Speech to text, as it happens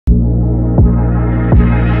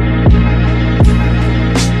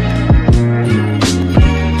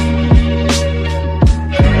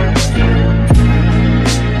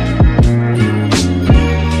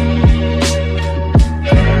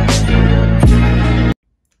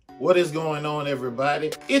What is going on,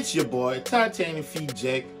 everybody? It's your boy TitanicFeet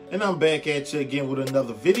Jack, and I'm back at you again with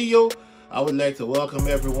another video. I would like to welcome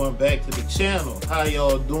everyone back to the channel. How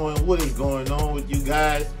y'all doing? What is going on with you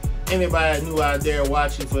guys? Anybody new out there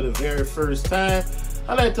watching for the very first time,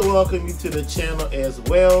 I'd like to welcome you to the channel as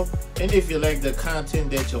well. And if you like the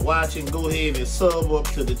content that you're watching, go ahead and sub up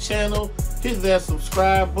to the channel. Hit that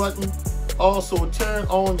subscribe button. Also turn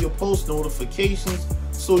on your post notifications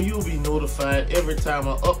so you'll be notified every time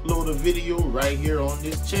I upload a video right here on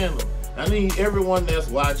this channel. I need everyone that's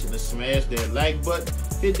watching to smash that like button.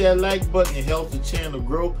 Hit that like button, it helps the channel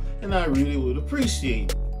grow, and I really would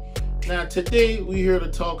appreciate it. Now today we're here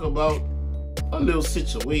to talk about a little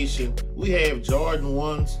situation. We have Jordan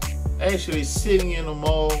 1s actually sitting in the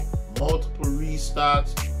mall, multiple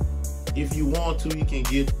restocks. If you want to, you can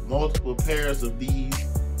get multiple pairs of these,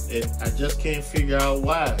 and I just can't figure out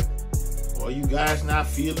why. Are you guys not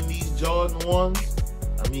feeling these Jordan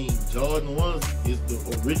 1s? I mean, Jordan 1s is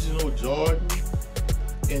the original Jordan,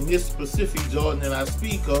 and this specific Jordan that I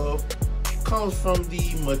speak of comes from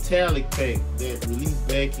the metallic pack that released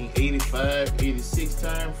back in 85, 86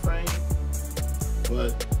 time frame.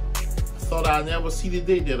 But I thought I'd never see the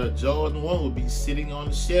day that a Jordan 1 would be sitting on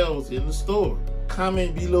the shelves in the store.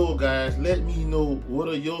 Comment below, guys. Let me know, what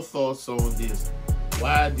are your thoughts on this?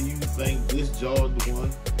 Why do you think this Jordan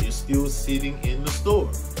 1 is still sitting in the store?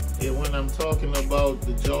 And when I'm talking about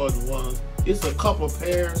the Jordan 1s, it's a couple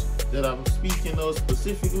pairs that I'm speaking of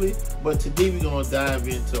specifically, but today we're going to dive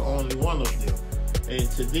into only one of them. And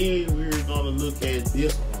today we're going to look at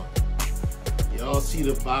this one. Y'all see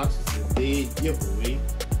the box, it's a dead giveaway.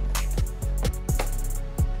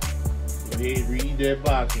 Go ahead and read that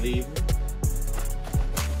box label.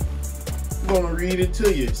 I'm gonna read it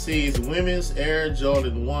to you. It says Women's Air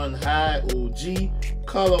Jordan 1 High OG,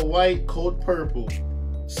 color white, coat purple,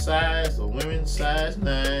 size a women's size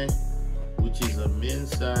 9, which is a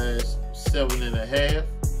men's size 7.5,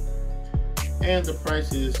 and the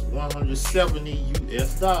price is $170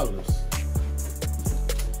 US.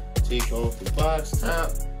 Take off the box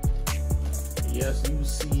top. Yes, you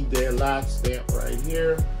see that lock stamp right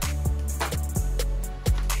here.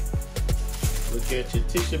 Look at your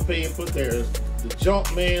tissue paper. There's the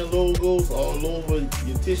Jumpman logos all over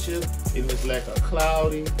your tissue, and it's like a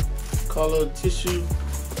cloudy colored tissue.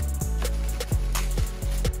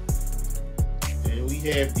 And we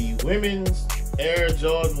have the Women's Air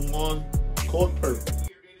Jordan 1 coat purple.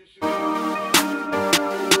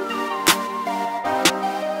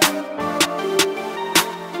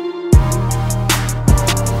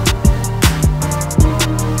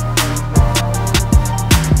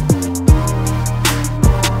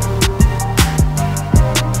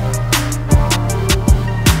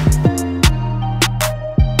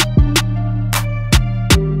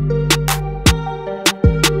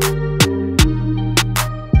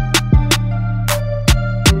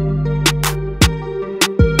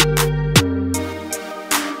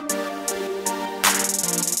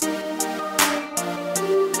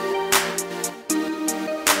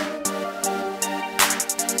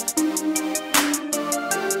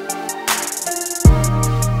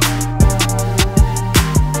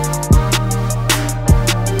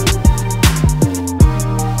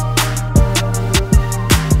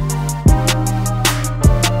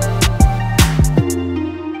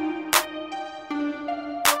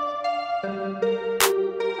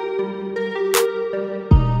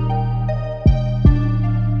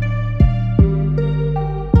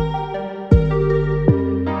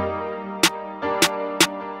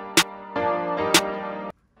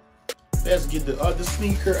 Let's get the other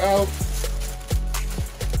sneaker out.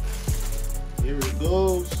 Here it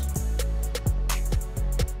goes.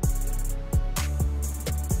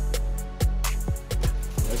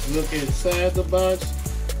 Let's look inside the box.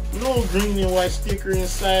 No green and white sticker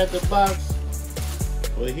inside the box.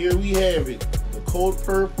 But here we have it. The coat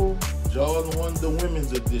purple Jordan 1, the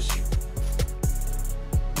women's edition.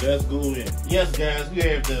 Let's go in. Yes, guys, we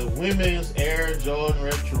have the Women's Air Jordan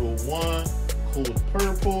Retro 1 coat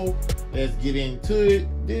purple. Let's get into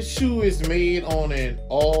it. This shoe is made on an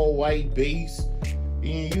all-white base,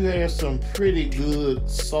 and you have some pretty good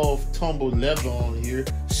soft tumbled leather on here.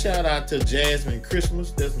 Shout out to Jasmine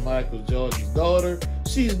Christmas, that's Michael Jordan's daughter.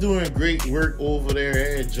 She's doing great work over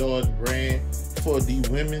there at Jordan brand for the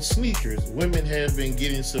women's sneakers. Women have been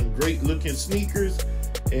getting some great looking sneakers,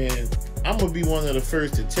 and I'm gonna be one of the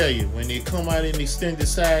first to tell you, when they come out in extended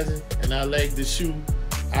sizing and I like the shoe,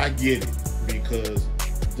 I get it, because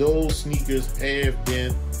those sneakers have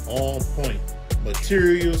been on point.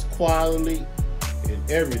 Materials, quality, and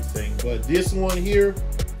everything. But this one here,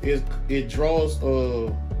 it draws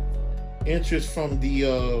interest from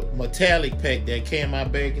the metallic pack that came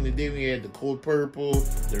out back in the day. We had the cold purple,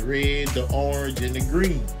 the red, the orange, and the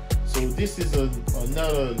green. So this is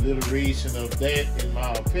another iteration of that, in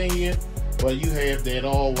my opinion. But you have that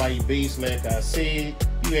all white base, like I said.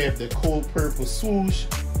 You have the cold purple swoosh,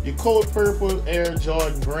 your cold purple Air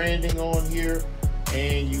Jordan branding on here,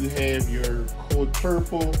 and you have your cold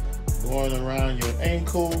purple going around your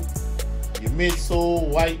ankle, your midsole,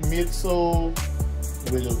 white midsole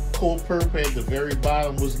with a cold purple at the very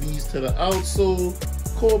bottom, which leads to the outsole,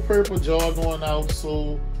 cold purple Jordan on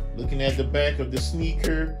outsole. Looking at the back of the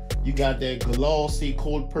sneaker, you got that glossy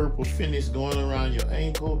cold purple finish going around your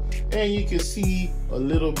ankle, and you can see a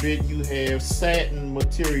little bit you have satin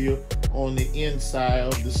material on the inside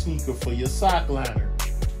of the sneaker for your sock liner.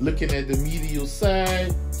 Looking at the medial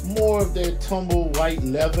side, more of that tumble white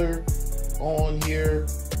leather on here.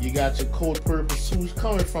 You got your cold purple swoosh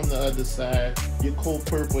coming from the other side, your cold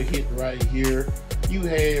purple hit right here. You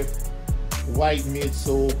have white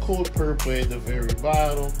midsole, cold purple at the very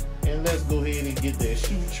bottom. And let's go ahead and get that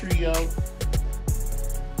shoe tree out.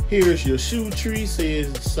 Here's your shoe tree,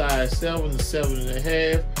 says size 7 to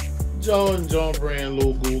 7.5. Jordan John brand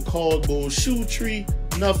logo, cardboard shoe tree,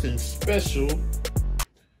 nothing special.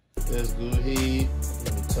 Let's go ahead,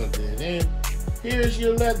 let me tuck that in. Here's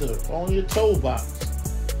your leather on your toe box.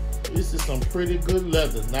 This is some pretty good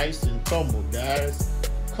leather, nice and tumble, guys.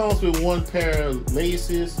 Comes with one pair of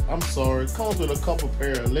laces. Comes with a couple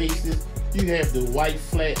pair of laces. You have the white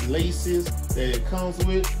flat laces that it comes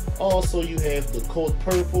with. Also, you have the cold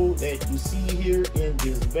purple that you see here in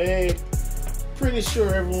this bag. Pretty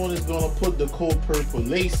sure everyone is gonna put the cold purple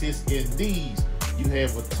laces in these. You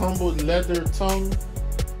have a tumbled leather tongue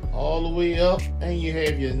all the way up, and you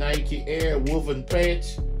have your Nike Air woven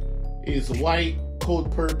patch. It's white, cold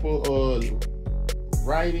purple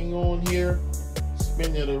writing on here.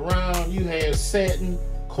 Spin it around. You have satin,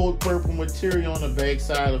 cold purple material on the back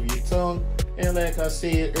side of your tongue, and like I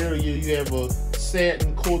said earlier, you have a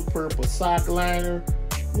satin cold purple sock liner.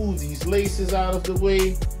 Move these laces out of the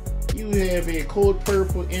way. You have a cold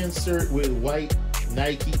purple insert with white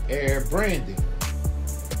Nike Air branding.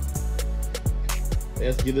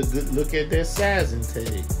 Let's get a good look at that sizing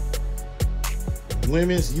tag.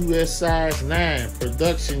 Women's US size 9,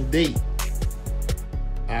 production date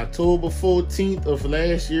October 14th of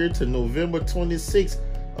last year to November 26th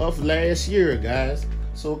of last year, guys.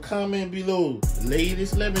 So comment below,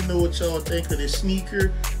 ladies, let me know what y'all think of this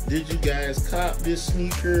sneaker. Did you guys cop this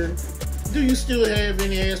sneaker? Do you still have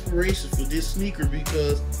any aspirations for this sneaker?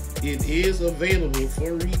 Because it is available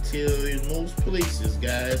for retail in most places,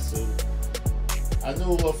 guys. So I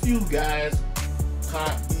know a few guys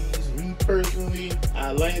cop these. Me personally,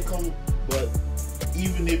 I like them, but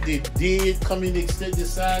even if they did come in extended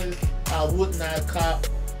sizes, I would not cop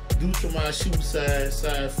due to my shoe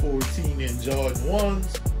size 14 and Jordan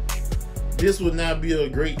 1s. This would not be a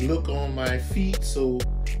great look on my feet, so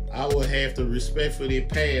I would have to respectfully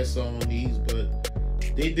pass on these, but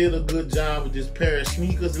they did a good job with this pair of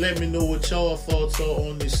sneakers. Let me know what y'all thoughts are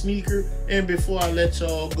on this sneaker. And before I let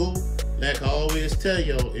y'all go, like I always tell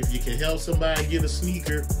y'all, if you can help somebody get a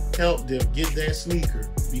sneaker, help them get that sneaker,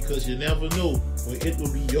 because you never know when it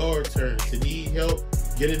will be your turn to need help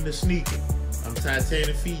getting the sneaker. I'm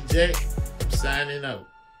TitanicFeet Jack. I'm signing out.